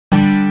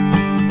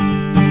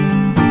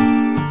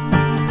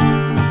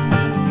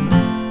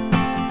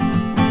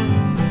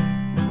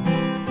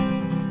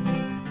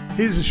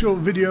Here's a short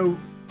video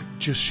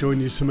just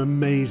showing you some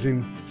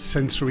amazing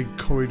sensory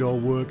corridor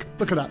work.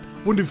 Look at that,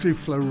 wonderfully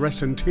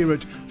fluorescent here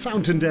at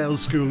Fountaindale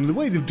School, and the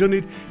way they've done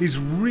it is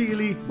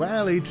really,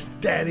 well, it's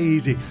dead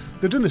easy.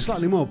 They've done a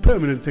slightly more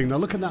permanent thing. Now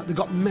look at that, they've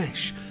got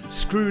mesh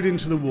screwed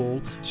into the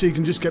wall so you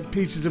can just get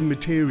pieces of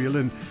material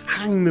and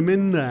hang them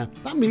in there.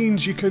 That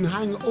means you can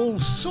hang all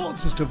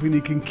sorts of stuff and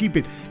you can keep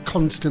it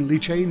constantly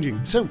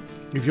changing. So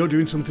if you're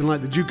doing something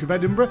like the Duke of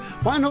Edinburgh,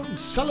 why not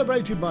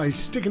celebrate it by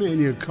sticking it in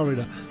your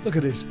corridor? Look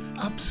at this,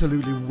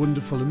 absolutely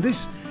wonderful. And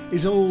this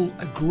is all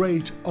a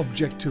great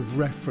object of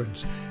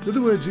reference. In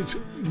other words, it's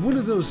one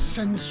of those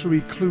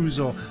sensory clues,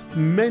 or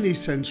many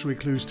sensory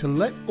clues, to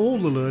let all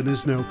the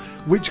learners know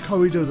which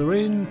corridor they're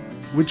in,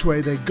 which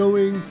way they're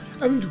going,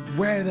 and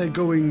where they're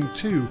going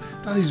to.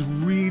 That is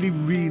really,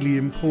 really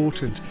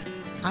important.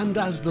 And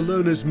as the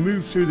learners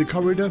move through the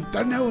corridor,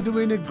 they know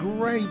they're in a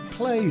great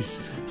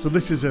place. So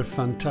this is a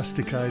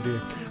fantastic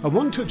idea. And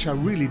one touch I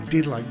really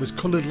did like was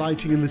coloured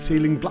lighting in the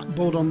ceiling,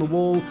 blackboard on the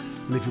wall,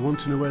 and if you want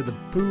to know where the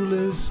pool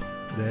is,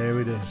 there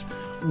it is.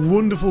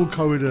 Wonderful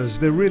corridors,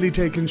 they're really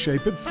taking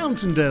shape at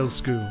Fountaindale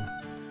School.